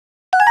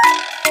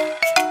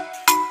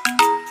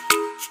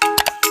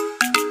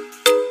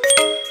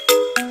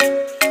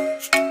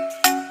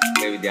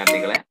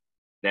വിദ്യാർത്ഥികളെ,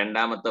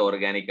 രണ്ടാമത്തെ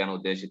ഓർഗാനിക് ആണ്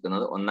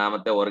ഉദ്ദേശിക്കുന്നത്.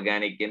 ഒന്നാമത്തെ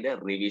ഓർഗാനിക്കിന്റെ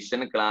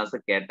റിവിഷൻ ക്ലാസ്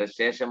കേട്ട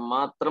ശേഷം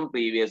മാത്രം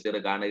പ്രീവിയസ് ഇയർ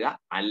കാണുക.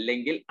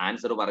 അല്ലെങ്കിൽ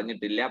ആൻസർ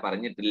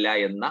പറഞ്ഞിട്ടില്ല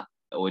എന്ന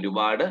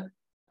ഒരുപാട്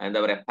എന്താ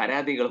പറയാ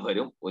പരാതികൾ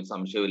വരും. ഒരു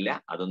സംശയമില്ല,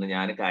 അതൊന്നും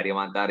ഞാൻ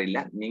കാര്യമാക്കാറില്ല.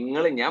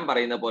 നിങ്ങൾ ഞാൻ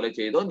പറയുന്ന പോലെ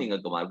ചെയ്തോ,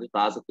 നിങ്ങൾക്ക് മാർക്ക്.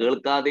 ക്ലാസ്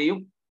കേൾക്കാതെയും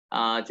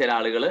ചില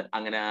ആളുകൾ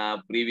അങ്ങനെ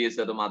പ്രീവിയസ്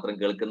ഇയർ മാത്രം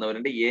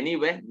കേൾക്കുന്നവരുണ്ട്.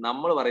 എനിവേ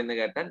നമ്മൾ പറയുന്നത്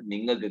കേട്ടാൽ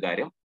നിങ്ങൾക്ക്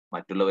കാര്യം,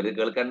 മറ്റുള്ളവർ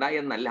കേൾക്കണ്ട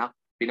എന്നല്ല.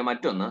 പിന്നെ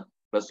മറ്റൊന്ന്,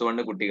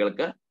 +1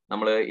 കുട്ടികൾക്ക്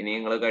നമ്മൾ ഇനി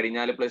നിങ്ങൾ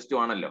കഴിഞ്ഞാൽ +2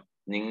 ആണല്ലോ,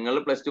 നിങ്ങൾ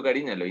 +2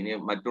 കഴിഞ്ഞല്ലോ, ഇനി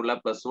മറ്റുള്ള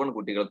 +1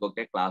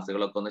 കുട്ടികൾക്കൊക്കെ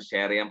ക്ലാസ്സുകളൊക്കെ ഒന്ന്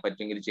ഷെയർ ചെയ്യാൻ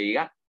പറ്റുമെങ്കിൽ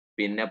ചെയ്യുക.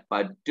 പിന്നെ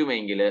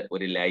പറ്റുമെങ്കിൽ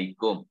ഒരു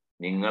ലൈക്കും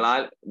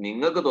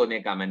നിങ്ങൾക്ക് തോന്നിയ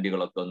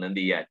കമന്റുകളൊക്കെ ഒന്ന് എന്ത്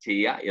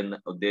ചെയ്യുക എന്ന്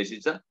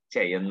ഉദ്ദേശിച്ച്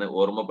എന്ന്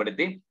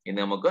ഓർമ്മപ്പെടുത്തി ഇന്ന്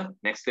നമുക്ക്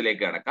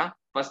നെക്സ്റ്റിലേക്ക് കടക്കാം.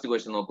 ഫസ്റ്റ്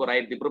ക്വസ്റ്റ്യൻ നോക്കൂ.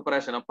 Right the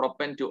preparation of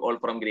propan-2-ol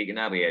from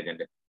Grignard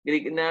reagent.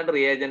 Grignard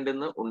reagent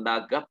എന്ന്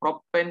ഉണ്ടാക്കുക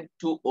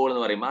propan-2-ol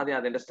എന്ന് പറയുമ്പോൾ ആദ്യം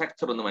അതിന്റെ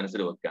സ്ട്രക്ചർ ഒന്ന്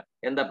മനസ്സിൽ വെക്കുക.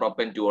 എന്താ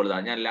propan-2-ol?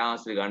 ഞാൻ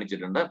ലാസ്റ്റ്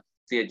കാണിച്ചിട്ടുണ്ട്.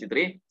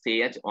 CH3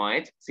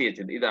 CHOH CH.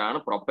 ഇതാണ്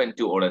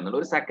propan-2-ol എന്നുള്ള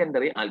ഒരു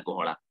സെക്കൻഡറി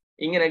ആൽക്കഹോളാണ്.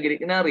 ഇങ്ങനെ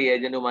Grignard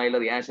റിയേജന്റുമായുള്ള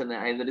റിയാക്ഷൻ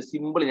അതിന്റെ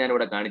സിമ്പിൾ ഞാൻ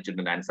ഇവിടെ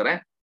കാണിച്ചിട്ടുണ്ട്. ആൻസറെ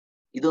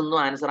ഇതൊന്നും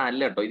ആൻസർ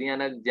അല്ല കേട്ടോ, ഇത്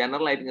ഞാൻ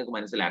ജനറൽ ആയിട്ട് നിങ്ങൾക്ക്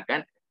മനസ്സിലാക്കാൻ.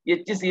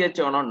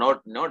 HCHO ആണോ?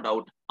 നോ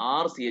ഡൗട്ട്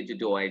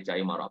RCH2OH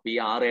ആയി മാറും. അപ്പൊ ഈ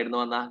 6 എഴുതുന്ന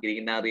വന്ന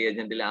Grignard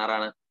റിയേജന്റിൽ 6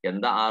 ആണ്.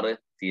 എന്താ 6?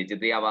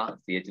 CH3 ആവാ,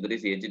 CH3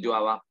 CH2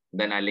 ആവാ,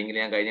 ദെൻ അല്ലെങ്കിൽ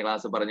ഞാൻ കഴിഞ്ഞ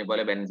ക്ലാസ് പറഞ്ഞ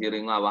പോലെ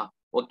ബെൻസീറിംഗ് ആവാ.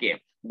 ഓക്കെ,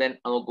 ദെൻ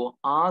നോക്കൂ,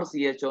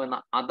 RCHO എന്ന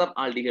അതർ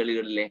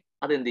ആൽഡിഹൈഡുകളിലെ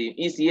അതെന്ത് ചെയ്യും?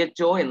 ഈ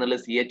CHO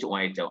എന്നുള്ളത്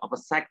CHOH ആവും. അപ്പൊ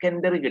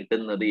സെക്കൻഡറി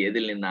കിട്ടുന്നത്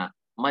ഏതിൽ നിന്നാ?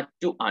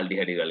 മറ്റു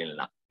ആൽഡിഹൈഡുകളിൽ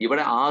നിന്നാ.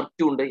 ഇവിടെ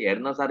R2 ഉണ്ട്.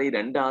 ഏടുന്ന സാർ ഈ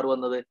 2 R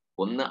വന്നത്?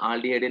 ഒന്ന്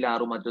ആൽഡിഹൈഡിൽ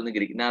 6, മറ്റൊന്ന്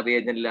Grignard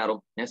റിയേജന്റിൽ 6.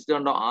 നെക്സ്റ്റ്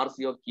കണ്ടോ,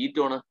 RCO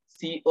കീറ്റോണ്.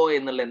 CO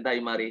എന്നുള്ള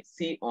എന്തായി മാറി?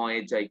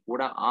 COH ആയി.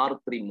 കൂടെ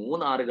R3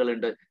 3 ആറുകൾ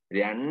ഉണ്ട്.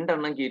 2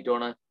 എണ്ണം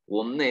കീറ്റോണ്,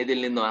 1 ഏതിൽ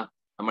നിന്നാ?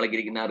 നമ്മളെ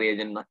Grignard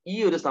റിയേജന്റ്. ഈ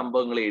ഒരു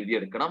സംഭവങ്ങൾ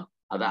എഴുതിയെടുക്കണം.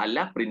 അതല്ല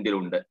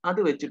പ്രിന്റിലുണ്ട്. അത്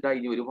വെച്ചിട്ടാ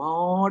ഇനി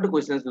ഒരുപാട്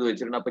ക്വസ്റ്റ്യൻസ് ഇത്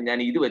വെച്ചിട്ടുണ്ട്. അപ്പൊ ഞാൻ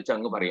ഇത് വെച്ച്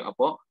അങ്ങ് പറയും.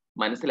 അപ്പോ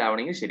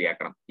മനസ്സിലാവണമെങ്കിൽ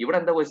ശരിയാക്കണം. ഇവിടെ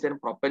എന്താ ക്വസ്റ്റ്യൻ?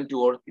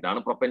 propan-2-ol. ഇതാണ്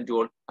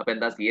propan-2-ol. അപ്പൊ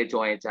എന്താ?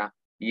 CHOH.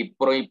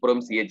 ഇപ്പുറം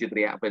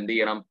CH3. അപ്പൊ എന്ത്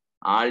ചെയ്യണം?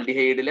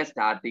 ആൽഡിഹൈഡിലെ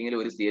സ്റ്റാർട്ടിങ്ങിൽ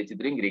ഒരു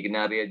CH3,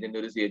 Grignard റിയേജന്റ്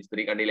ഒരു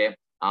CH3 കണ്ടില്ലേ?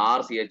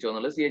 RCHO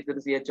എന്നുള്ളത്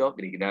CH3 CHO,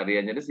 Grignard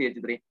reagent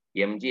CH3.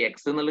 MgX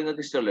എന്നുള്ളത്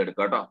നിങ്ങൾക്ക് ഇഷ്ടമുള്ള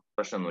എടുക്കാം കേട്ടോ,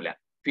 പ്രശ്നമൊന്നുമില്ല.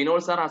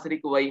 Phenols R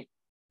acidic Y?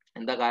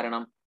 എന്താ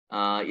കാരണം?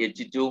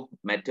 H2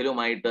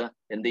 മെറ്റലുമായിട്ട്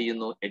എന്ത്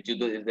ചെയ്യുന്നു?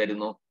 H2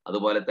 തരുന്നു.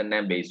 അതുപോലെ തന്നെ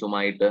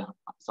ബേസുമായിട്ട്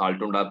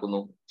സാൾട്ട്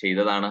ഉണ്ടാക്കുന്നു.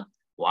 ചെയ്തതാണ്.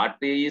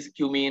 What is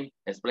cumin?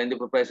 Explain the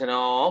preparation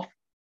of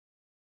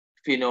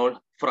phenol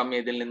from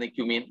ഇതിൽ നിന്ന്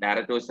ക്യുമീൻ.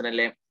 ഡയറക്റ്റ് ക്വസ്റ്റ്യൻ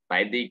അല്ലേ?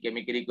 Right the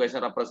chemical equation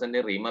represent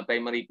Reimer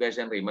Tiemann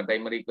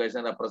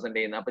equation represent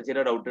ചെയ്യുന്ന. അപ്പൊ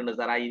ചില ഡൗട്ട് ഉണ്ട്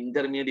സാർ, ആ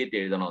ഇന്റർമീഡിയറ്റ്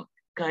എഴുതണോ?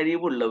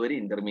 കഴിവുള്ളവർ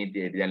ഇന്റർമീഡിയറ്റ്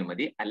എഴുതിയാൽ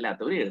മതി,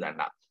 അല്ലാത്തവർ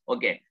എഴുതണ്ട.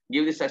 Okay,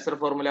 give the structure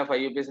formula of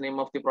IUPAC name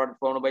of the product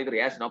ഫോർmed by the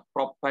reaction of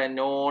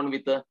propanone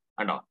with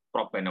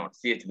propanone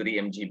CH3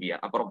 MgBr.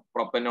 അപ്പൊ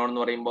propanone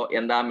എന്ന് പറയുമ്പോൾ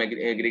എന്താ?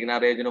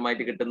 Grignard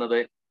റിയേജന്റുമായിട്ട് കിട്ടുന്നത്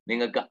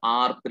നിങ്ങൾക്ക്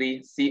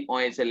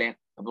R3COH അല്ലേ?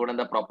 അപ്പൊ ഇവിടെ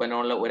എന്താ?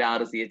 propanone ഒരു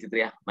 6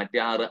 CH3, മറ്റേ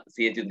 6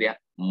 CH3,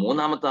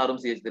 മൂന്നാമത്തെ 6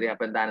 CH3.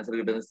 അപ്പൊ എന്താ ആൻസർ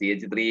കിട്ടുന്നത്?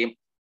 CH3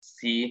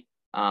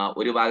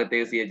 ഒരു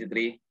ഭാഗത്തേക്ക്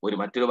CH3,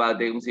 മറ്റൊരു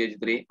ഭാഗത്തേക്കും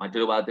CH3,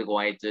 മറ്റൊരു ഭാഗത്തേക്ക്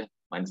OH.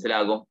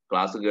 മനസ്സിലാകും.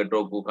 ക്ലാസ് കേട്ട്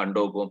നോക്കൂ, കണ്ടു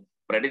നോക്കൂ.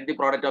 Predict the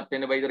product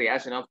obtained by the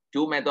reaction of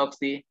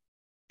 2-methoxy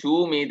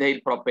 2-methyl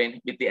propane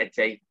with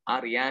HI. ആ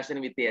റിയാക്ഷൻ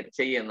വിത്ത്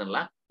HI എന്നുള്ള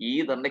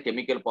ഈതറിന്റെ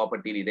കെമിക്കൽ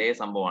പ്രോപ്പർട്ടിയിൽ ഇതേ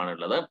സംഭവമാണ്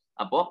ഉള്ളത്.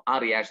 അപ്പോ ആ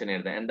റിയാക്ഷൻ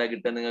എഴുതാം. എന്താ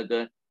കിട്ടുക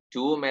നിങ്ങൾക്ക്?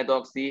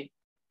 2-methoxy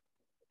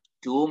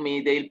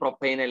 2-methyl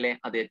propane അല്ലേ?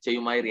 അത്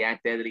HIയുമായി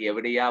റിയാക്ട് ചെയ്തിട്ട്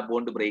എവിടെയാ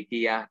ബോണ്ട് ബ്രേക്ക്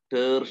ചെയ്യുക?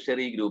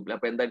 ടേർഷറി ഗ്രൂപ്പിൽ.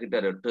 അപ്പൊ എന്താ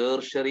കിട്ടുക?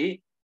 Tertiary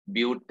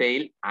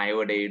butyl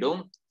അയോഡൈഡും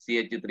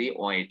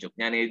CH3OH.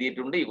 ഞാൻ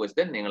എഴുതിയിട്ടുണ്ട് ഈ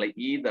ക്വസ്റ്റ്യൻ. നിങ്ങൾ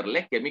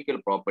ഈതറിലെ കെമിക്കൽ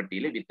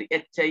പ്രോപ്പർട്ടിയിൽ വിത്ത്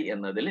HI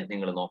എന്നതിൽ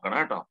നിങ്ങൾ നോക്കണം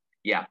കേട്ടോ.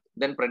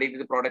 Then predict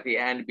the product A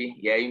and B.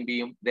 എയും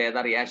ബിയും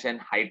ഏതാ റിയാക്ഷൻ?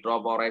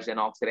 ഹൈഡ്രോബോറേഷൻ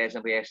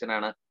ഓക്സിഡേഷൻ റിയാക്ഷൻ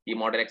ആണ്. ഈ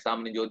മോഡൽ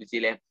എക്സാമിന്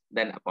ചോദിച്ചില്ലേ?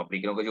 ദെൻ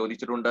പബ്ലിക്കിനൊക്കെ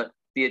ചോദിച്ചിട്ടുണ്ട്.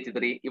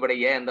 CH3 ഇവിടെ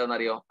A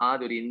എന്താണെന്നറിയോ?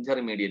 ആദ്യം ഒരു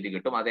ഇന്റർമീഡിയറ്റ്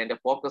കിട്ടും. അത് എന്റെ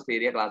ഫോക്കസ്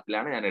ഏരിയ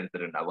ക്ലാസ്സിലാണ് ഞാൻ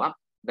എടുത്തിട്ടുണ്ടാവുക.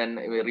 ദെൻ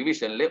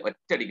റിവിഷനിൽ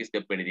ഒറ്റയടിക്ക്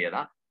സ്റ്റെപ്പ്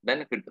എഴുതിയതാ. ദെൻ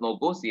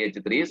നോക്കൂ,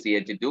 CH3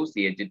 CH2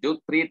 CH2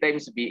 3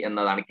 times B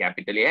എന്നതാണ്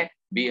ക്യാപിറ്റൽ A.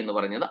 B എന്ന്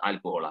പറഞ്ഞത്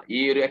ആൽക്കഹോള.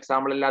 ഈ ഒരു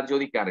എക്സാമ്പിൾ അല്ലാതെ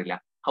ചോദിക്കാറില്ല.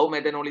 How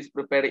methanol is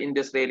prepared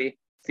industrially?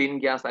 Syn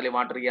gas അല്ലെങ്കിൽ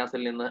വാട്ടർ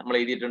ഗ്യാസിൽ നിന്ന് നമ്മൾ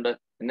എഴുതിയിട്ടുണ്ട്.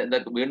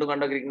 വീണ്ടും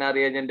കണ്ട Grignard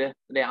റിയേജന്റ്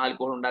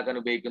ആൽക്കഹോൾ ഉണ്ടാക്കാൻ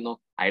ഉപയോഗിക്കുന്നു.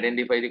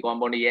 Identify the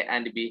compound A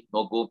and B.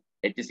 നോക്കൂ,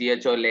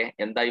 HCHO അല്ലേ?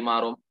 എന്തായി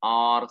മാറും?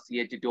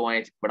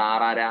 RCH2OH. ഇവിടെ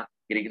ആരാ?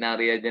 Grignard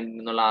റിയേജന്റ്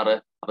എന്നുള്ള 6.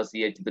 അപ്പൊ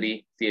CH3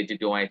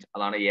 CH2OH,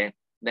 അതാണ് A.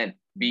 Then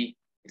B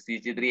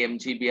CH3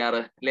 MgBr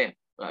അല്ലേ?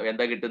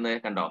 എന്താ കിട്ടുന്നത്?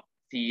 കണ്ടോ,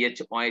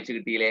 CHOH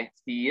കിട്ടിയില്ലേ?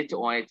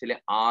 CHOHല്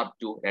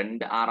R2,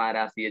 2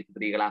 ആരാ?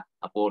 CH3കളാ.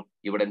 അപ്പോൾ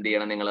ഇവിടെ എന്ത്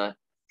ചെയ്യണം നിങ്ങൾ?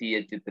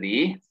 CH3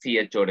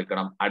 CHO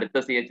എടുക്കണം. അടുത്ത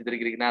CH3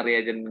 Grignard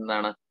റിയേജന്റ്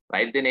നിന്നാണ്.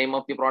 Right the name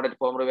of the product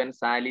ഫോർmed when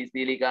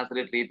salicylic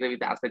acid treated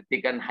with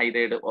acetic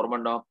anhydride.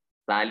 ഓർമ്മണ്ടോ?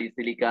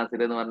 Salicylic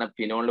acid എന്ന് പറഞ്ഞ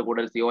ഫിനോളിന്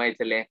കൂടുതൽ COH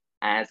അല്ലേ?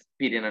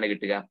 ആസ്പിരിൻ ആണ്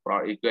കിട്ടുക.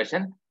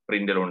 ഇക്വേഷൻ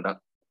പ്രിന്റിലുണ്ട്.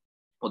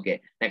 ഓക്കെ,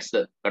 നെക്സ്റ്റ്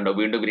കണ്ടോ,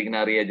 വീണ്ടും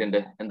ഗ്രിഗ്നാർ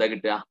റിയേജന്റ് എന്താ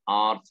കിട്ടുക?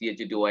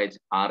 RCH2OH.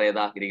 R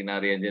ഏതാ ഗ്രിഗ്നാർ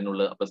റിയേജന്റ്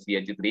ഉള്ളത്? അപ്പൊ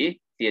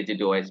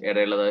CH3CH2OH.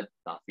 എവിടെ ഉള്ളത്?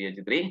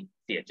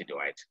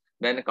 CH3CH2OH.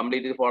 Then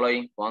complete the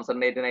following.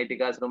 Concentrated nitric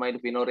acidുമായിട്ട്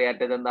phenol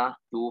react ചെയ്ത് എന്താ?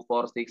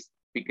 2,4,6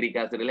 പിക്രിക്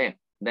ആസിഡ് അല്ലേ?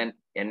 Then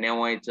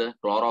NaOH,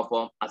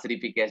 chloroform,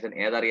 acidification.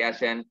 ഏതാ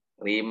റിയാക്ഷൻ?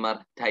 Reimer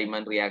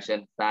ടൈമൻ reaction,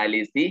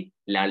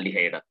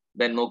 സാലിസിലാൽഡിഹൈഡ്.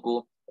 Then നോക്കൂ,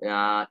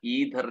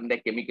 ഈഥറിന്റെ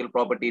കെമിക്കൽ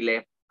പ്രോപ്പർട്ടി ഇല്ലേ?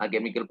 ആ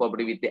കെമിക്കൽ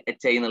പ്രോപ്പർട്ടി വിത്ത്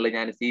HI എന്നുള്ളത്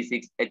ഞാൻ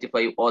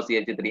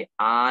C6H5OCH3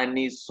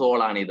 ആനിസോൾ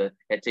ആണിത്.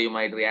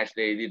 HIയുമായിട്ട് റിയാക്ഷൻ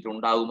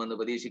എഴുതിയിട്ടുണ്ടാകുമെന്ന്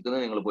പ്രതീക്ഷിക്കുന്നു.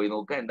 നിങ്ങൾ പോയി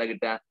നോക്കുക. എന്താ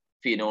കിട്ടുക?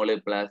 ഫിനോള്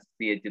പ്ലസ്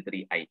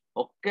CH3I.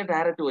 ഒക്കെ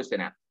ഡയറക്റ്റ്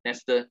ക്വസ്റ്റ്യനാ.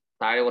 നെക്സ്റ്റ്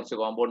താഴെ കുറച്ച്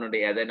കോമ്പൗണ്ട് ഉണ്ട്.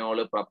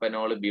 എഥനോള്,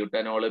 പ്രൊപ്പനോള്,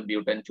 ബ്യൂട്ടനോള്,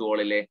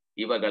 Butan-2-ol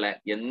ഇവകളെ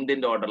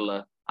എന്തിന്റെ ഓർഡറിൽ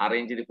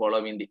അറേഞ്ച് ചെയ്ത് follow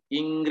in the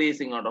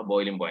increasing order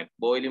boiling point.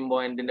 Boiling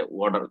പോയിന്റിന്റെ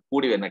ഓർഡർ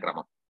കൂടി വരുന്ന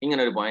ക്രമം.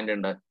 ഇങ്ങനെ ഒരു പോയിന്റ്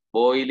ഉണ്ട്.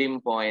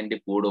 ബോയിലിംഗ് പോയിന്റ്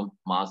കൂടും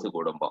മാസ്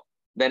കൂടുമ്പോ.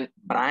 ദെൻ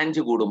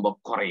ബ്രാഞ്ച് കൂടുമ്പോ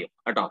കുറയും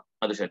കേട്ടോ,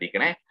 അത്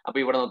ശ്രദ്ധിക്കണേ. അപ്പൊ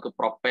ഇവിടെ നമുക്ക്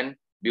പ്രൊപ്പൻ,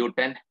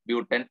 ബ്യൂട്ടൻ,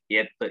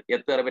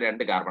 എത്ത് പറയുമ്പോൾ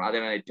 2 കാർബൺ,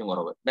 അതാണ് ഏറ്റവും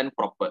കുറവ്. ദെൻ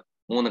പ്രൊപ്പ്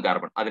 3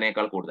 കാർബൺ,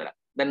 അതിനേക്കാൾ കൂടുതലാണ്.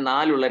 ദെൻ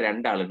 4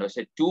 രണ്ടാളുണ്ട്.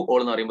 പക്ഷെ 2-ol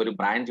എന്ന് പറയുമ്പോൾ ഒരു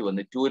ബ്രാഞ്ച്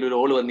വന്ന് 2-ൽ ഒരു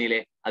ഓൾ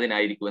വന്നില്ലേ,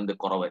 അതിനായിരിക്കും എന്ത്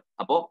കുറവ്.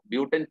 അപ്പോ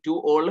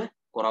Butan-2-ol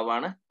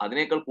കുറവാണ്,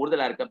 അതിനേക്കാൾ കൂടുതൽ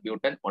ആർക്കാം?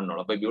 Butan-1-ol.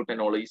 അപ്പൊ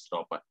Butan-ol ഈ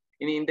സ്റ്റോപ്പ്.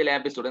 ഇനി in the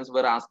lab students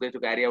where asked to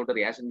Carrie out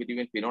reaction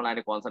between phenol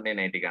and concentrate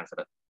nitric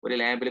acid. ഒരു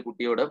ലാബിൽ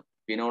കുട്ടിയോട്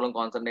ഫിനോളും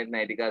കോൺസെൻട്രേറ്റ്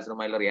നൈട്രിക്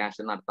ആസിഡുമായുള്ള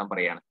റിയാക്ഷൻ നടത്താൻ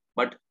പറയാണ്.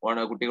 ബട്ട്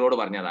കുട്ടികളോട്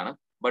പറഞ്ഞതാണ്.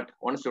 But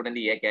one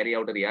student carry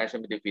out reaction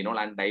between phenol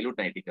and dilute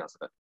nitric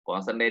acid.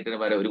 കോൺസെൻട്രേറ്റിന്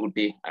വരെ ഒരു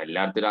കുട്ടി,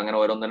 എല്ലാത്തിലും അങ്ങനെ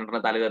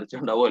ഓരോന്നും തല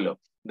തെറിച്ചുണ്ടാവുമല്ലോ,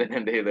 ദെൻ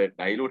എന്ത് ചെയ്ത്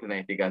ഡൈലൂട്ട്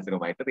നൈട്രിക്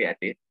ആസിഡുമായിട്ട്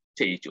റിയാക്ട്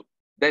ചെയ്യിച്ചു.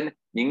 ദെൻ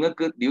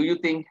നിങ്ങൾക്ക് do you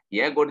think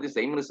got the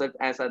same result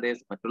as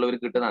others?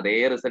 മറ്റുള്ളവർക്ക് കിട്ടുന്ന അതേ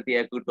റിസൾട്ട്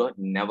കിട്ടുമോ?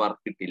 നെവർ,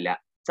 കിട്ടില്ല.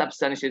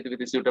 Substantiate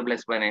with suitable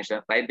explanation.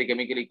 Write the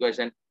chemical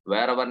equation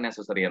wherever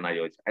necessary എന്നാ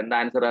ചോദിച്ചത്. എന്താ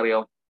ആൻസർ അറിയോ?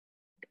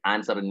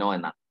 ആൻസർ നോ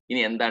എന്നാ.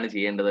 ഇനി എന്താണ്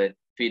ചെയ്യേണ്ടത്?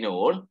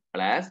 Phenol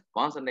plus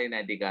concentrate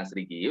nitric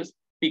acid gives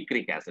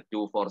picric acid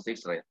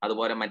 2,4,6.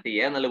 അതുപോലെ മറ്റേ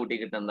എന്നുള്ള കുട്ടി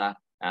കിട്ടുന്ന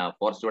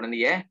four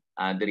student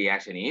the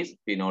reaction is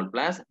phenol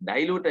plus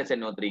dilute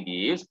HNO3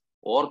 gives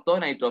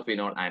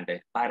orthonitrophenol and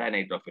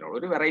paranitrophenol.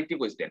 ഒരു variety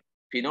question.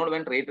 Phenol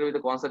when treated with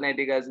concentrated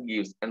nitric acid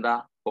gives എന്താ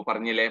ഇപ്പൊ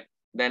പറഞ്ഞില്ലേ?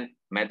 Then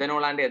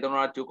methanol and ethanol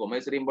are two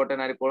commercially important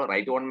ആയിരിക്കും.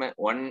 Write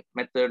one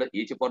method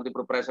each for the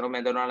preparation of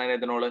methanol and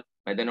ethanol.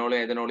 ethanol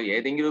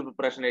ഏതെങ്കിലും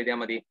preparation എഴുതിയാൽ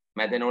മതി.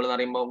 Methanol എന്ന്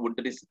പറയുമ്പോൾ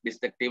would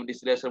destructive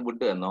distillation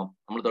would എന്നോ,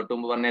 നമ്മൾ തൊട്ട്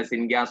മുമ്പ് പറഞ്ഞ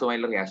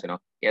സിൻഗ്യാസുമായുള്ള റിയാക്ഷനോ.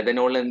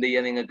 എഥനോൾ എന്ത്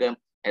ചെയ്യാം? നിങ്ങൾക്ക്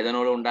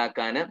എഥനോൾ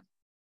ഉണ്ടാക്കാൻ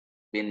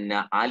പിന്നെ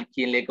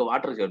ആൽക്കീനിലേക്ക്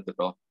വാട്ടർ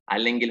ചേർത്തിട്ടോ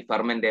അല്ലെങ്കിൽ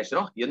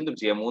ഫെർമെന്റേഷനോ എന്തും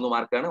ചെയ്യാം. 3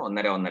 മാർക്കാണ്,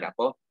 1.5.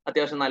 അപ്പൊ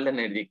അത്യാവശ്യം നല്ല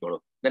തന്നെ എഴുതിക്കോളൂ.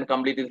 Then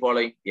complete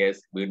following.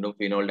 യെസ്, വീണ്ടും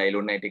phenol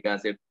dilute nitric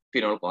acid,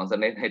 phenol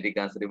concentrate nitric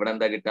acid. ഇവിടെ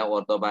എന്താ കിട്ടുക?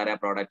 ഓർത്തോപാര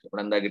പ്രോഡക്റ്റ്.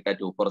 ഇവിടെ എന്താ കിട്ടുക?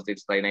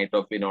 2,4,6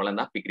 ട്രൈനൈട്രോഫിനോൾ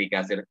എന്ന പിക്രിക്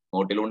ആസിഡ്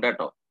നോട്ടിലുണ്ട്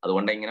കേട്ടോ.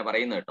 അതുകൊണ്ട് ഇങ്ങനെ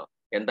പറയുന്നത് കേട്ടോ.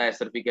 എന്താ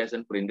എസ്റ്ററിഫിക്കേഷൻ?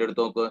 പ്രിന്റ്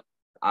എടുത്ത് നോക്ക്.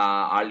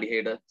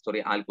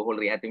 Alcohol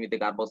reacting with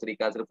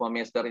carboxylic acid form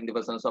ester in the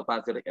presence of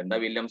acid. എന്താ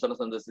വില്യംസൺ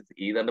സിന്തസിസ്?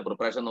 ഈതറിന്റെ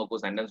പ്രിപ്പറേഷൻ നോക്കൂ.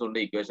 സെന്റൻസ് ഉണ്ട്,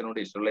 ഇക്വേഷൻ ഉണ്ട്,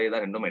 ഇഷ്ടമുള്ള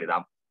ചെയ്താൽ രണ്ടും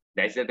എഴുതാം.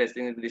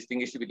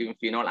 Distinguish between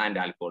phenol and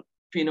alcohol.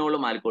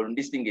 ഫിനോളും ആൽക്കഹോളും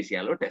distinguish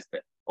ചെയ്യാനുള്ള ടെസ്റ്റ്.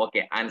 ഓക്കെ,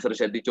 ആൻസർ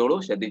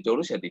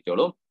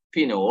ശ്രദ്ധിച്ചോളൂ.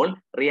 Phenol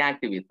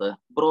react with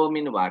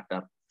bromine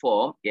water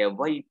form A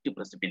white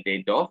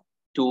precipitate of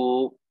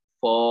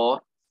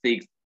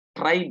 2,4,6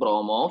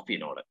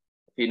 ട്രൈബ്രോമോഫിനോൾ.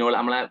 Phenol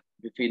നമ്മളെ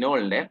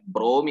ഫിനോളിന്റെ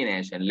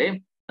ബ്രോമിനേഷനിൽ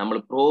നമ്മൾ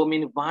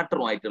ബ്രോമിൻ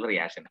വാട്ടറുമായിട്ടുള്ള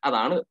റിയാക്ഷൻ,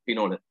 അതാണ്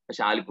ഫിനോൾ.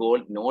 പക്ഷെ alcohol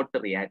not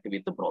react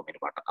with bromine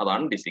water,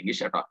 അതാണ്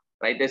ഡിസ്റ്റിംഗ്വിഷ് കേട്ടോ.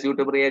 Write a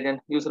suitable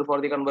reagent used for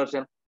the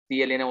conversion.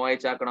 CL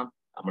OH ആക്കണം.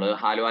 നമ്മൾ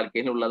hello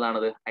alkyne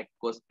ഉള്ളതാണത്.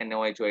 Aqueous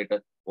NaOH ആയിട്ട്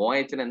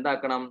OH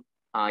എന്താക്കണം?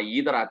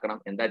 Ether ആക്കണം.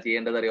 എന്താ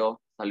ചെയ്യേണ്ടത് അറിയോ?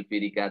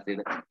 Sulphuric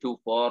acid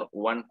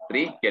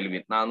 2413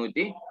 kelvin,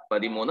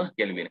 413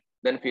 kelvin.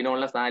 Then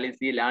ഫിനോളിനെ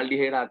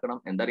സാലിസിലാൽഡിഹൈഡ് ആക്കണം.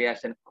 എന്താ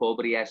റിയാക്ഷൻ?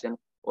 Cobb reaction.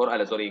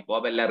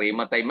 കോബ് അല്ല,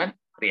 Reimer തൈമൻ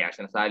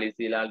reaction.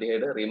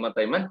 സാലിസിലാൽഡിഹൈഡ് Reimer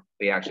തൈമൻ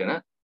reaction.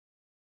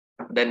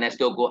 Then next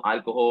നോക്കൂ,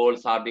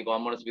 alcohols are the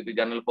compounds with the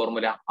general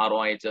formula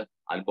ROH.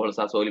 Alcohols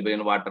are soluble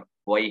in water.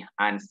 Why?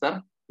 Answer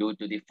due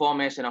to the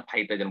formation of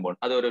hydrogen bond.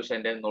 അത് ഒരു പക്ഷേ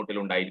നോട്ടിൽ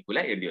ഉണ്ടായിരിക്കില്ല,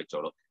 എഴുതി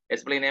വെച്ചോളൂ.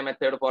 Explain a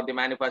method for the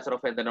manufacture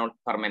of ethanol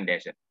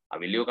fermentation.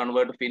 Will you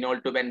convert phenol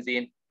to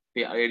benzene?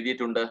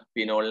 എഴുതിയിട്ടുണ്ട്.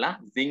 ഫിനോളിനെ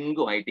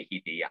സിങ്കുമായിട്ട്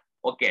heat ചെയ്യാം.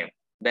 Okay,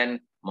 then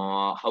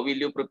how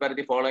will you prepare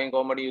the following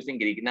compound using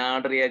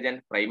Grignard reagent?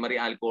 Primary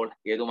alcohol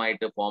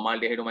ഏതുമായിട്ട്?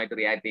 ഫോമാൽഡിഹൈഡുമായിട്ട്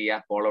react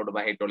ചെയ്യുക, followed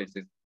by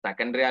hydrolysis.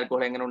 Secondary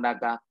alcohol എങ്ങനെ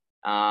ഉണ്ടാക്കുക?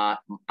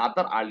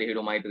 other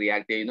aldehyde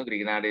react ചെയ്യുന്നു,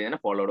 Grignard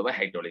followed by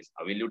hydrolysis.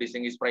 Will you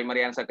distinguish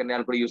primary and secondary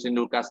alcohol using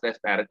Luca's test?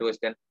 Direct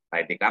question.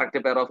 Write the correct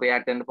pair of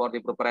reactant for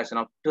the preparation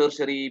of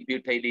tertiary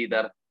butyl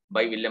ether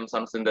by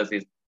Williamson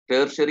synthesis.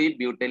 Tertiary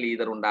butyl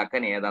ether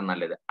ഉണ്ടാക്കാൻ ഏതാണ്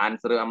നല്ലത്?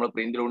 Answer നമ്മൾ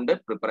പ്രിന്റിലുണ്ട്.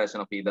 Preparation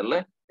of ഈതറിൽ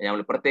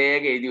നമ്മൾ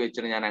പ്രത്യേകം എഴുതി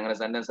വെച്ചിട്ട് ഞാൻ അങ്ങനെ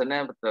സെന്റൻസ് തന്നെ.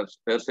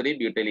 tertiary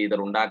butyl ether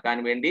ഉണ്ടാക്കാൻ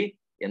വേണ്ടി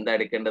എന്താ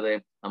എടുക്കേണ്ടത്?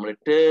 നമ്മൾ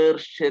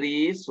tertiary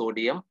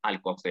sodium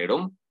alkoxide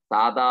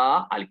സാധാ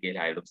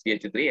ആൽക്കൈലായിടും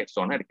CH3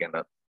 എക്സോൺ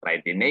എടുക്കേണ്ടത്.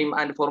 Write the name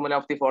and formula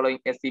of the following.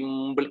 A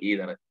simple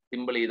ether.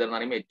 Simple ether എന്ന്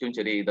പറയുമ്പോൾ ഏറ്റവും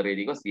ചെറിയ ഈതർ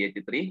എഴുതിക്കോ,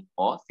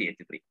 CH3O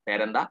CH3.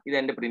 പേരെന്താ? ഇത്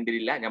എന്റെ പ്രിന്റിൽ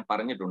ഇല്ല, ഞാൻ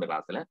പറഞ്ഞിട്ടുണ്ട്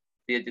ക്ലാസ്സിൽ.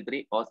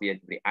 CH3O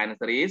CH3.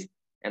 ആൻസർ ഈസ്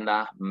എന്താ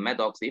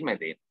മെത്തോക്സി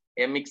മെത്തേൻ.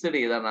 മിക്സ്ഡ്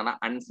ഈതർ എന്ന് പറഞ്ഞാൽ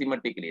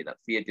unsymmetrical ether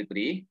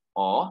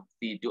CH3O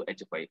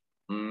C2H5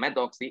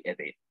 methoxy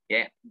എഥൈൻ.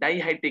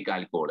 ഡൈഹൈഡ്രിക്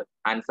alcohol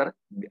answer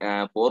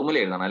formula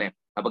എഴുതണം അല്ലെ.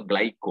 അപ്പൊ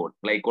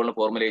ഗ്ലൈക്കോളിന്റെ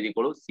ഫോർമുല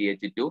എഴുതിക്കോളൂ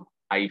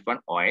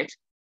CH2-OH.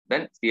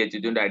 ദെൻ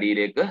CH2ന്റെ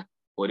അടിയിലേക്ക്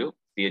ഒരു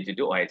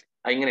CH2OH.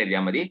 ഇങ്ങനെ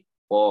എഴുതിയാൽ മതി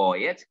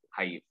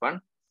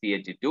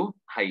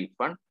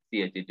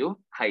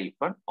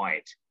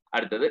OH-CH2-CH2-OH.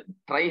 അടുത്തത്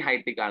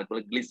ട്രൈഹൈഡ്രിക് ആൽക്കഹോൾ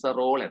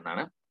ഗ്ലിസറോൾ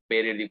എന്നാണ്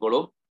പേര് എഴുതിക്കോളൂ.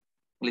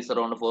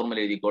 ഗ്ലിസറോളിന്റെ ഫോർമുല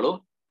എഴുതിക്കോളൂ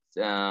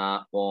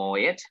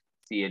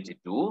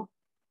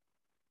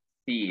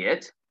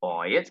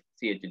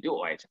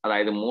OH-CH2-CH-OH.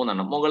 അതായത് 3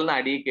 എണ്ണം മുകളിൽ നിന്ന്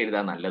അടിയിലേക്ക്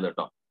എഴുതാൻ നല്ലത്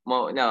കേട്ടോ.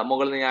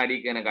 മുകളിൽ നിന്ന് ഞാൻ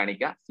അടിയിലേക്ക് തന്നെ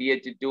കാണിക്കാം.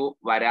 CH2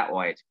 വര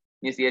OH.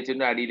 ഇനി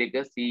CH2ന്റെ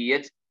അടിയിലേക്ക്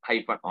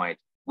CH-OH.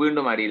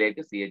 വീണ്ടും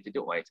അടിയിലേക്ക്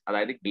CH2OH.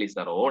 അതായത്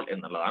ഗ്ലിസറോൾ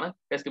എന്നുള്ളതാണ്.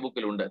 ടെക്സ്റ്റ്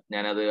ബുക്കിലുണ്ട്.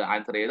 ഞാനത്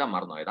ആൻസർ ചെയ്താൽ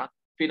മറന്നുപോയതാ.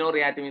 Phenol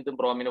reacting with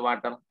bromine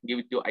water give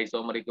to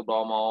isomeric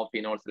bromo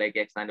phenols like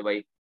X and Y.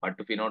 But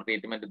phenol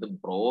treatment with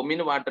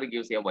bromine water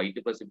gives a white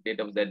precipitate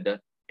of Z,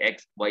 X,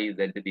 Y, Z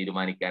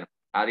തീരുമാനിക്കാൻ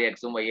ആദ്യം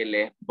എക്സും Y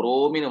അല്ലേ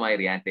ബ്രോമിനുമായി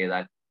react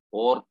ചെയ്താൽ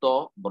ortho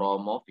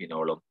bromo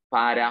ഫിനോളും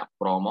para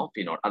bromo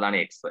phenol അതാണ്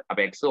X.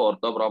 അപ്പൊ X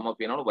ortho bromo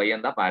phenol, Y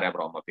എന്താ para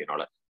bromo phenol.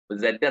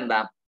 Z എന്താ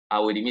ആ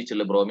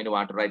ഒരുമിച്ചുള്ള ബ്രോമിന്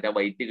വാട്ടർ ആയിട്ട് ആ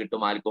വൈറ്റ്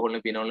കിട്ടും.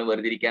 ആൽക്കഹോളിനും ഫിനോളിനും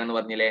വെറുതിരിക്കാന്ന്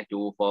പറഞ്ഞില്ലേ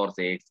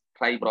 2,4,6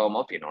 ട്രൈ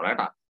ബ്രോമോ ഫിനോൾ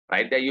കേട്ടാ.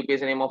 Write the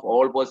IUPAC name of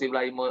all possible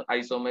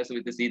isomers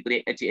with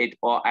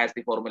C3H8O as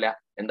the formula.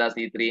 എന്താ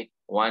C3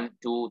 1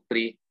 2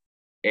 3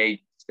 8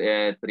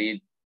 3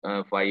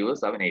 5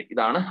 7 8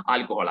 ഇതാണ്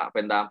ആൽക്കഹോൾ. അപ്പൊ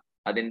എന്താ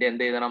അതിന്റെ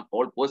എന്ത് എഴുതണം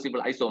ഓൾ പോസിബിൾ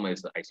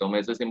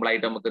ഐസോമേഴ്സ് സിമ്പിൾ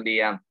ആയിട്ട് നമുക്ക് എന്ത്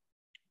ചെയ്യാം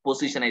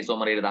പൊസിഷൻ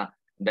ഐസോമർ എഴുതാം.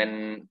 Then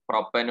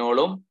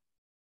പ്രൊപ്പനോളും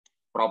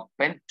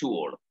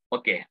propan-2-ol.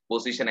 Okay,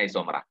 position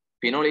isomer.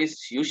 Phenol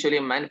is usually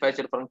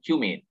manufactured from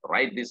cumene.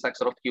 Write the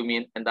structure of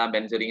cumene and the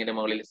benzene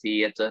മുകളിൽ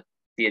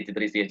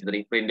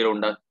CH3 print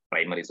ഉണ്ട്.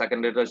 Primary,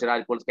 secondary, tertiary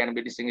alcohols can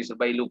be distinguished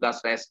by Luca's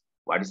test.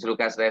 What is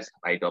Luca's test?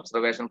 Right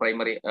observation.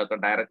 Primary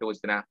direct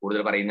question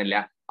കൂടുതൽ പറയുന്നില്ല.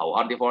 How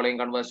are the following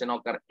conversion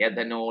occur?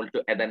 Ethanol to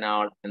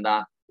ethanol. എന്താ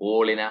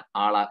ഓളിനെ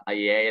ആളെ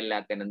AL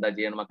ആക്കാൻ എന്താ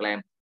ചെയ്യണം മക്കളെ?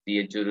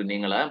 CH ഒരു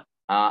നിങ്ങൾ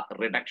ആ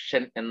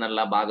റിഡക്ഷൻ എന്നുള്ള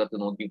ഭാഗത്ത്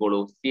നോക്കിക്കോളൂ.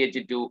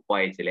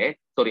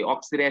 CH2OH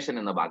ഓക്സിഡേഷൻ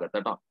എന്ന ഭാഗത്ത്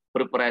കേട്ടോ.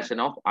 പ്രിപ്പറേഷൻ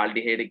ഓഫ്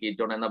ആൽഡിഹൈഡ്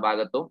കീറ്റോൺ എന്ന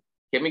ഭാഗത്തും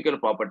കെമിക്കൽ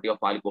പ്രോപ്പർട്ടി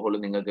ഓഫ് ആൽക്കഹോൾ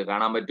നിങ്ങൾക്ക്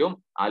കാണാൻ പറ്റും.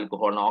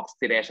 ആൽക്കഹോളിന്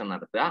ഓക്സിഡേഷൻ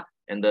നടത്തുക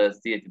എന്ത്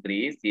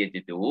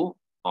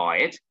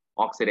CH3CH2OH.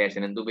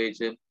 ഓക്സിഡേഷൻ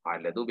എന്തുപയോഗിച്ച്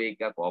പലത്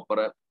ഉപയോഗിക്കുക. കോപ്പർ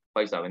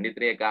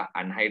 573 ഒക്കെ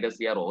അൺഹൈഡ്രസ്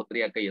CrO3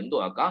 ഒക്കെ എന്തു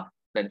ആക്കാം.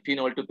 Then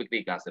phenol to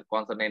picric acid,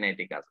 concentrated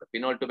nitric acid,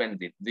 phenol to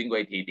benzene, zinc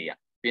white heat ചെയ്യുക.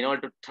 Phenol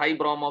to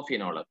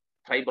tribromo-phenol.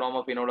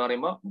 Tribromo-phenol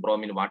പറയുമ്പോൾ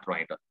ബ്രോമിൻ വാട്ടർ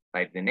ആയിട്ട്.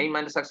 Right, the name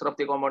and structure of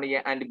the compound A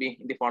and B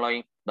in the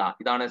following.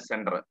 ഇതാണ്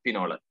centre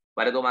phenol.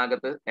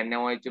 വലതുഭാഗത്ത്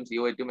NaOH-ഉം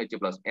COH-ഉം H+.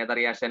 ഏതാ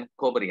reaction?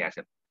 Cobb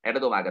reaction.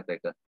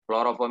 ഇടതുഭാഗത്തേക്ക്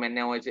chloroform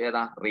NaOH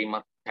ഏതാ?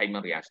 Reimer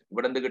timer reaction.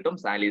 ഇവിടെ എന്ത് കിട്ടും?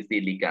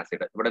 Salicylic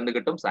acid. ഇവിടെ എന്ത്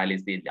കിട്ടും?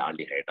 സാലിസിൽ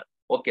aldehyde.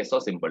 Okay, so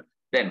simple.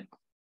 Then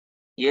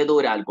ഏതോ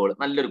ഒരു ആൽക്കഹോൾ,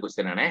 നല്ലൊരു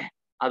ക്വസ്റ്റ്യൻ ആണേ.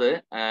 അത്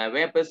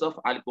vapours of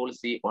alcohol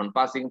C on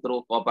passing through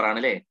copper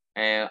ആണല്ലേ.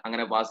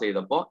 അങ്ങനെ പാസ്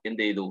ചെയ്തപ്പോ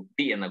എന്ത് ചെയ്തു?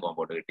 ഡി എന്ന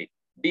കോമ്പൗണ്ട് കിട്ടി.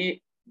 ഡി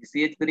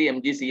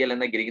CH3MgCl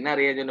എന്ന ഗ്രിഗ്നാർ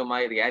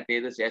റിയേജന്റുമായി റിയാക്ട്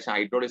ചെയ്ത ശേഷം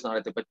ഹൈഡ്രോളിസിസ്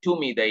നടത്തിയപ്പോൾ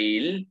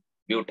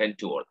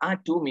 2-methyl-butan-2-ol. ആ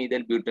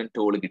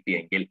 2-methyl-butan-2-ol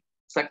കിട്ടിയെങ്കിൽ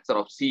സ്ട്രക്ചർ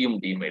ഓഫ് സിയും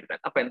ഡിയും എഴുതാൻ.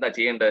 അപ്പൊ എന്താ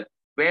ചെയ്യേണ്ടത്?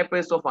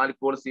 Vapours of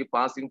alcohol C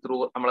passing through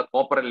നമ്മളെ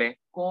കോപ്പർ അല്ലേ,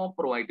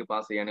 കോപ്പറുമായിട്ട്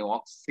പാസ് ചെയ്യുകയാണെങ്കിൽ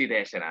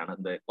ഓക്സിഡേഷൻ ആണ്.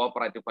 എന്ത്? കോപ്പർ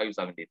ആയിട്ട്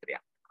 573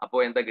 ആണ്. അപ്പൊ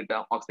എന്താ കിട്ടുക?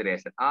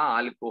 ഓക്സിഡേഷൻ. ആ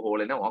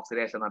ആൽക്കഹോളിന്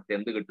ഓക്സിഡേഷൻ നടത്തി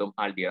എന്ത് കിട്ടും?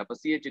 ആൽഡിഹൈഡ്. അപ്പൊ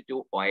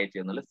CH2OH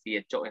എന്നുള്ള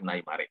CHO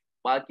എന്നായി മാറി.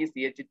 ബാക്കി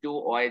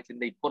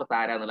CH2OH-ന്റെ ഇപ്പുറത്ത്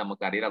ആരാന്നുള്ള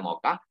നമുക്ക് അറിയാൻ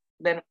നോക്കാം.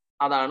 ദെൻ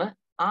അതാണ്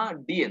ആ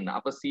ഡി എന്ന.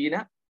 അപ്പൊ സീന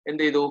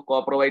എന്ത് ചെയ്തു?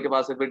 കോപ്പറുമായിട്ട്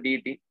പാസ് ചെയ്തപ്പോൾ ഡി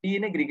കിട്ടി.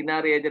 ടീനെ ഗ്രിഗ്നാർ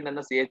റിയേജന്റ്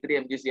എന്ന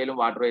CH3MgCl-ഉം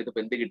വാട്ടർ ചെയ്തപ്പോ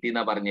എന്ത്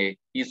കിട്ടിയെന്നാ പറഞ്ഞേ?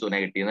 ഈ സുന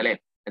കിട്ടിയെന്നല്ലേ.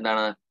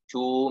 എന്താണ്?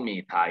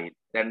 2-methyl.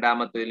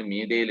 രണ്ടാമത്തിൽ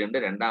മീതയിൽ ഉണ്ട്,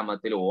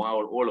 രണ്ടാമത്തിൽ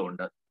ഓളും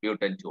ഉണ്ട്.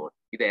 butan-2-ol.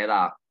 ഇത്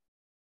ഏതാ?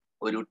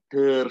 ഒരു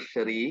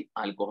tertiary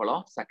ആൽക്കഹോളോ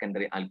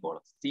secondary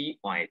ആൽക്കഹോളോ?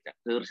 COH,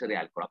 tertiary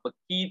alcohol. അപ്പൊ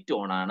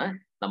കീറ്റോൺ ആണ്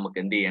നമുക്ക്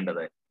എന്ത്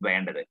ചെയ്യേണ്ടത്?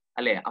 വേണ്ടത്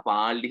അല്ലെ. അപ്പൊ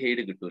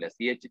ആൽഡിഹൈഡ് കിട്ടൂല.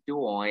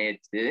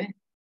 CH2OH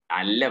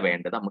അല്ല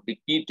വേണ്ടത്, നമുക്ക്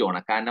കീറ്റോൺ.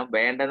 കാരണം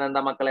വേണ്ടത്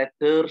എന്താ മക്കളെ?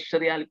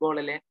 ടേർഷറി ആൽക്കഹോൾ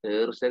അല്ലേ.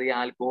 ടേർഷറി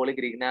ആൽക്കഹോൾ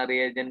ഗ്രിഗ്നാർ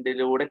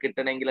റിയേജന്റിലൂടെ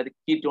കിട്ടണമെങ്കിൽ അത്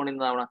കീറ്റോണിൽ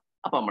നിന്നാവണം.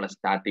 അപ്പൊ നമ്മളെ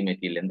സ്റ്റാർട്ടിംഗ്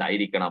മെറ്റീരിയൽ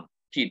എന്തായിരിക്കണം?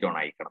 കീറ്റോൺ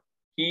ആയിരിക്കണം.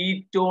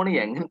 കീറ്റോൺ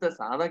എങ്ങനത്തെ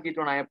സാധാ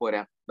കീറ്റോൺ ആയ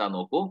പോരാ. ഇതാ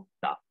നോക്കൂ,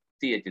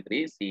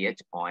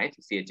 CH3CHOH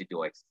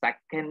CH2OH.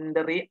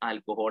 Secondary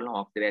ആൽക്കഹോളിന്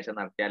oxidation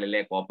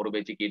നടത്തിയാലല്ലേ copper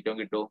ഉപയോഗിച്ച് കീറ്റോൺ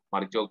കിട്ടൂ.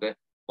 മറിച്ച് നോക്ക്,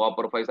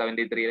 കോപ്പർ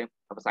 573.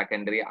 അപ്പൊ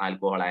സെക്കൻഡറി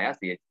ആൽക്കഹോൾ ആയ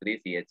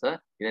CH3CH,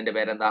 ഇതിന്റെ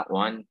പേരെന്താ?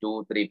 1 2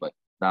 3 5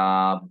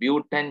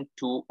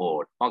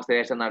 butan-2-ol.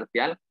 ഓക്സിഡേഷൻ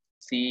നടത്തിയാൽ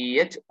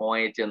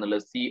CHOH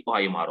എന്നുള്ളത് CO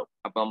ആയി മാറും.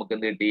 അപ്പൊ നമുക്ക്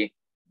എന്ത് കിട്ടി?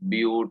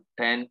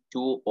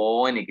 butan-2-o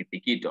കിട്ടി,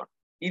 കീറ്റോൺ.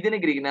 ഇതിന്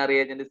ഗ്രിഗ്നാർ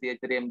റിയേജന്റ്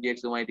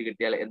CH3MgX-ഉമായിട്ട്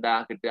കിട്ടിയാൽ എന്താ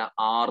കിട്ടുക?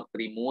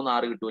 R3. 3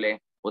 R കിട്ടൂലേ.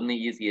 ഒന്ന്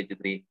ഈ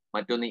CH3,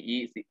 മറ്റൊന്ന് ഈ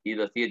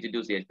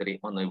CH2CH3,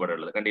 ഒന്ന് ഇവിടെ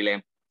ഉള്ളത് കണ്ടില്ലേ?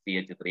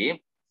 CH3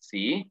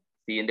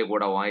 സിന്റെ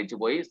കൂടെ OH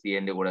പോയി,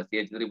 സിന്റെ കൂടെ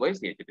CH3 പോയി,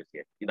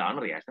 CH2CH. ഇതാണ്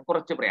റിയാക്ഷൻ.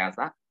 കുറച്ച് പ്രയാസ.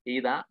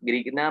 ഇതാ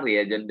ഗ്രിഗ്നാർ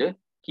റിയേജന്റ്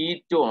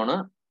കീറ്റോണ്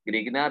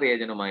ഗ്രിഗ്നാർഡ്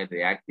റിയേജന്റുമായി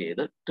റിയാക്ട്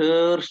ചെയ്ത്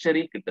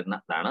ടേർഷറി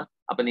കിട്ടുന്നതാണ്.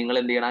 അപ്പൊ നിങ്ങൾ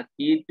എന്ത് ചെയ്യണം,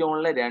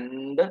 കീറ്റോണിലെ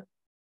രണ്ട്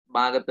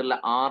ഭാഗത്തുള്ള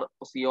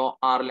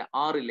COR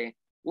ആറില്ലേ,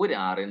 ഒരു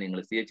ആറ് നിങ്ങൾ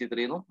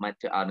CH3 എന്നും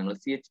മറ്റ് ആറ് നിങ്ങൾ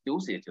CH2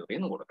 CH3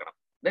 എന്ന് കൊടുക്കണം.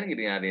 ദെൻ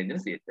ഗ്രിഗ്നാർഡ്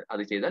റിയേജന്റ് CH,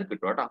 അത് ചെയ്താൽ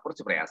കിട്ടും കേട്ടോ.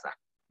 കുറച്ച് പ്രയാസമാണ്.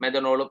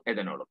 മെഥനോളും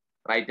എഥനോളും.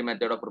 Right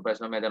method of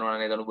preparation of methanol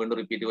and ethanol. വീണ്ടും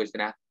repeat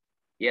ക്വസ്റ്റ്യനാ.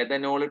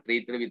 Ethanol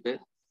treated with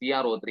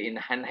CrO3 in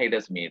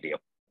anhydrous medium.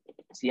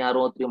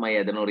 CrO3യുമായി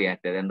ethanol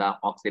react ചെയ്ത് എന്താ,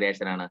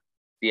 ഓക്സിഡേഷൻ ആണ്.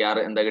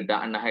 എന്താ കിട്ടുക,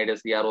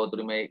 അൺഹൈഡ്രസ്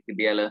CrO3യുമായി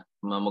കിട്ടിയാൽ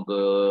നമുക്ക്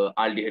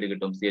ആൽഡിഹൈഡ്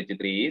കിട്ടും.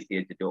 CH3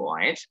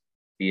 CH2OH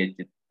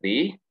CH3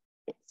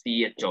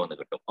 CHO എന്ന്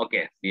കിട്ടും.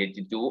 ഓക്കെ,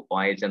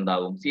 CH2OH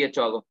എന്താകും,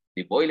 CHO ആകും.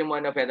 The boiling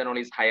point of ethanol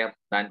is higher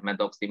than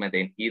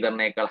methoxymethane.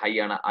 ഈതറിനേക്കാൾ high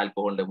ആണ്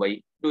ആൽക്കഹോളിന്റെ. Y?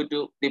 Due to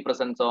the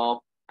presence of,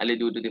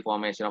 അല്ലെങ്കിൽ due to the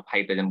formation of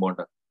hydrogen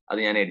bond.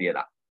 അത് ഞാൻ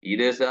എഴുതിയതാ.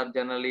 Ethers are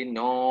generally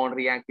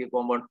non-reactive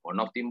compound. One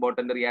of the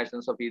important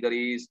reactions of ether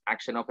is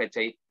action of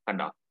HI.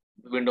 കണ്ടോ,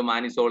 വീണ്ടും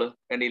മാനിസോള്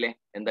കണ്ടില്ലേ,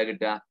 എന്താ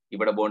കിട്ടുക,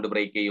 ഇവിടെ ബോണ്ട്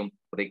ബ്രേക്ക് ചെയ്യും.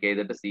 ബ്രേക്ക്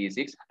ചെയ്തിട്ട്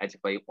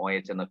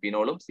C6H5OH എന്ന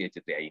ഫിനോളും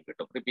CH3 ആയി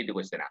കിട്ടും. Repeat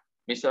question.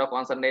 Mixture of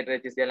concentrated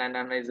HCl and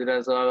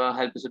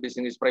helps to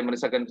distinguish primary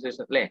secondary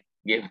അല്ലേ.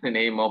 Give the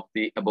name of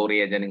the above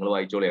reagent. നിങ്ങൾ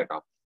വായിച്ചോളൂ കേട്ടോ.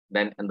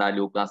 Then എന്താ,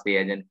 Luca's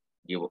reagent.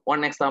 Give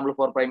one example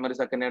for primary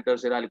secondary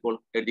tertiary alcohol.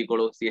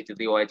 എഴുതിക്കോളൂ.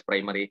 CH3OH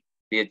primary,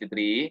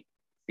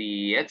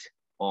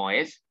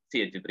 CH3CHOH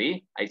CH3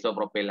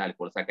 isopropyl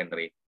alcohol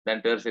secondary. Then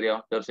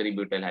tertiary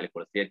butyl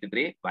alcohol CH3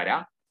 വര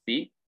C,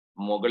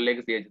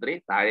 മുകളിലേക്ക് CH3,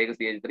 താഴേക്ക്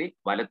CH3,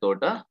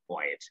 വലത്തോട്ട്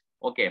OH.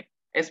 Okay,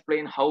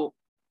 explain how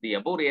the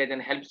above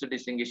reagent helps to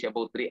distinguish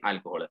above 3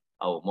 alcohol.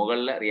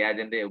 മുകളിലെ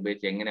reagent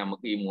ഉപയോഗിച്ച് എങ്ങനെ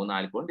നമുക്ക് ഈ 3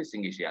 alcohol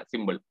distinguish ചെയ്യാം.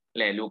 സിമ്പിൾ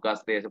അല്ലെ.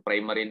 Lucas reagent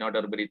primary no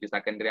durability,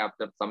 secondary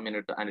after some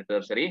minute, and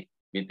tertiary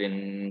within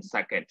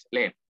seconds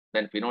അല്ലെ.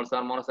 Then phenols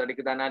are more acidic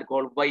than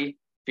alcohol. Why?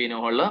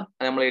 Phenol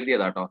നമ്മൾ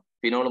എഴുതിയതാട്ടോ.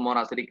 Phenol more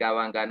acidic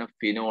ആവാൻ കാരണം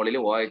ഫിനോളിൽ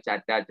OH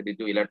attached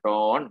to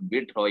electron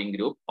withdrawing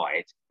group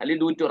OH,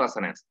 അല്ലെങ്കിൽ due to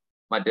resonance.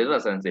 മറ്റൊരു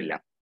resonance ഇല്ല.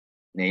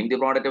 Name the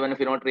product when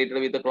phenol treated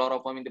with the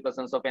chloroform in the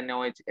presence of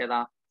NaOH. ഏതാ,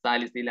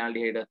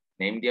 സാലിസിലാൽഡിഹൈഡ്.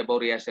 Name the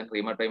above reaction,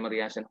 Reimer Tiemann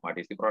reaction. What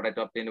is the product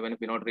obtained when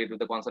phenol treated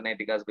with the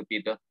concentrated gas?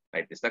 Repeat.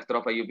 Write the structure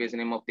of IUPAC.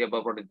 Name of the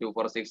above product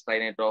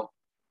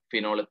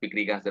 2,4,6-trinitrophenol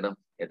picric acid.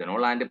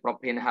 Ethanol and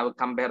propane have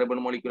comparable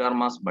molecular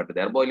mass, but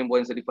their boiling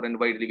points are different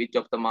widely. Which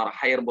of them are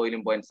higher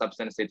boiling point?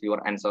 Substantiate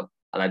your answer.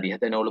 അതായത്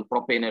ethanol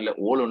propane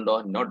all ഉണ്ടോ?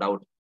 No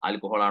doubt.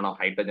 Alcohol ആണോ,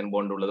 hydrogen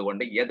bond ഉള്ളത്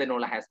കൊണ്ട്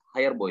ethanol has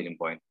higher boiling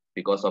point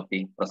because of the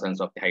presence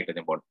of the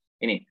hydrogen bond.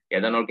 ഇനി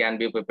ethanol can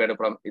be prepared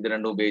from ഇത്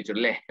രണ്ടും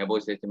ഉപയോഗിച്ചിട്ടല്ലേ above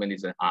statement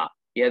is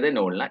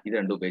ethanolന് ഇത്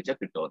രണ്ടും ഉപയോഗിച്ചാൽ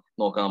കിട്ടുമോ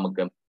നോക്കാം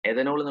നമുക്ക്.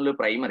 ethanol എന്നുള്ളൊരു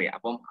പ്രൈമറി,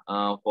 അപ്പം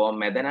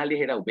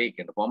മെഥനാൽഡിഹൈഡ്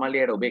ഉപയോഗിക്കേണ്ടത്,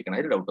 ഫോമാൽഡിഹൈഡ് ഉപയോഗിക്കണം,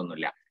 അതിൽ ഡൗട്ട്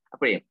ഒന്നുമില്ല.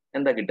 അപ്പോഴേ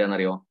എന്താ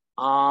കിട്ടുകയെന്നറിയോ,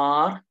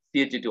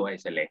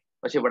 CH2OH അല്ലേ.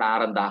 പക്ഷെ ഇവിടെ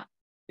എന്താ,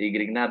 ഈ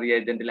ഗ്രിഗ്നാർഡ്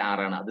റിയേജന്റിൽ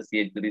ആണ്, അത്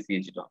CH3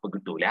 CH2. അപ്പൊ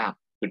കിട്ടൂല.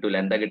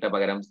 എന്താ കിട്ടുക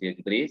പകരം?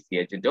 CH3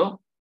 CH2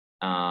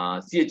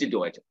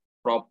 CH2OH.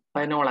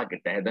 പ്രൊപ്പനോളാ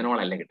കിട്ടുക, എഥനോൾ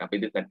അല്ല കിട്ടുക. അപ്പൊ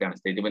ഇത് തെറ്റാണ്,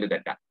 സ്റ്റേറ്റ്മെന്റ്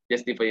തെറ്റാ.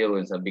 Justify your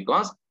answer.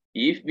 Because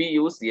if we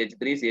use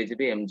CH3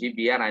 CH2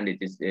 MgBr and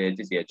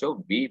HCHO,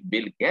 we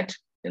will get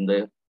in the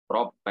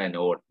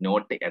propanone,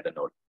 not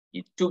ethanol.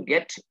 To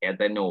get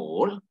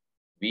ethanol,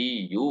 we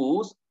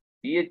use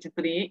CH3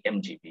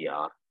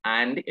 MgBr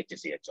and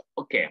HCHO.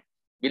 Okay.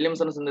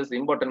 Williamson Synthesis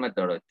important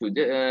method to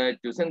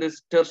synthesize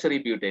tertiary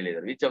butyl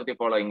ether. Which of the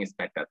following is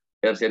better?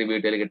 Tertiary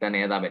butyl കിട്ടാൻ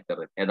ഏതാ better?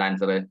 ഏതാ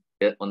answer?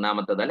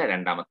 ഒന്നാമത്തതല്ല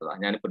രണ്ടാമത്തതാ?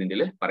 ഞാൻ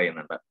പ്രിന്റിൽ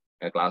പറയുന്നുണ്ട്,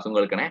 ക്ലാസ്സും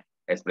കേൾക്കണേ.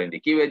 Explain the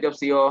cleavage of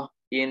CO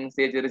in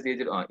CH3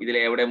 ഇതിൽ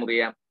എവിടെ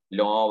മുറിയാം?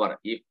 Lower.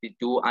 If the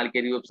two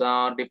alkyl groups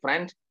are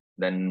different,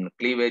 then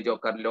cleavage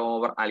occur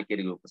lower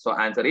alkyl group. So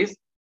answer is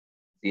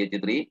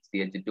CH3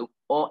 CH2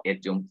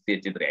 OH ഉം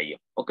CH3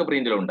 ആയും ഒക്കെ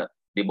പ്രിന്റിലുണ്ട്.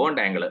 The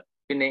bond angle.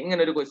 പിന്നെ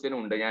ഇങ്ങനെ ഒരു question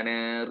ഉണ്ട്, ഞാൻ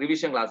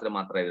റിവിഷൻ ക്ലാസ്സിൽ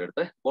മാത്രം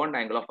ഇതെടുത്ത്. Bond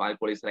angle of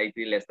alcohol is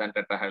slightly less than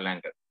tetrahedral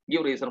angle.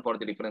 Give reason for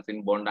the difference in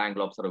bond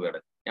angle ഒബ്സർവേഡ്.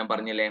 ഞാൻ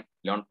പറഞ്ഞില്ലേ,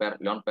 lone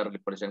pair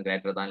depression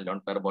greater than lone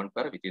pair bond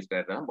pair which is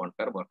greater than bond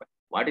pair.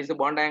 What is the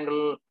bond angle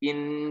in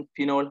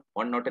phenol?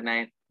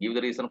 109. Give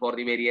the reason for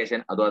the variation.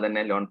 അതുപോലെ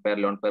തന്നെ lone pair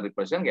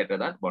depression greater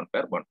than bond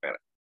pair.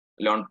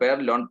 Lone pair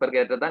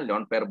greater than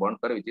lone pair bond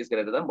pair which is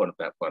greater than bond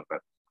pair.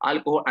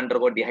 Alcohol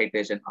undergo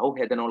dehydration. How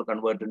ethanol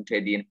converted into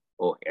ethene?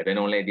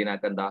 Ethanol ethene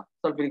akanda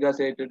sulfuric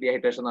acid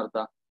dehydration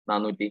നടത്താ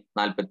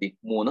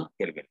 443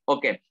 kelvin.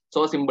 Okay,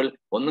 so simple.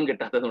 ഒന്നും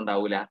കിട്ടാത്തത്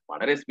ഉണ്ടാവൂല,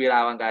 വളരെ speed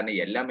ആവാൻ കാരണം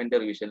എല്ലാം എന്റെ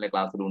റിവിഷനിലെ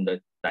ക്ലാസ്സിലുണ്ട്.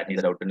 That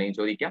is doubt ഉണ്ടെങ്കിൽ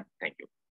ചോദിക്കാം. Thank you.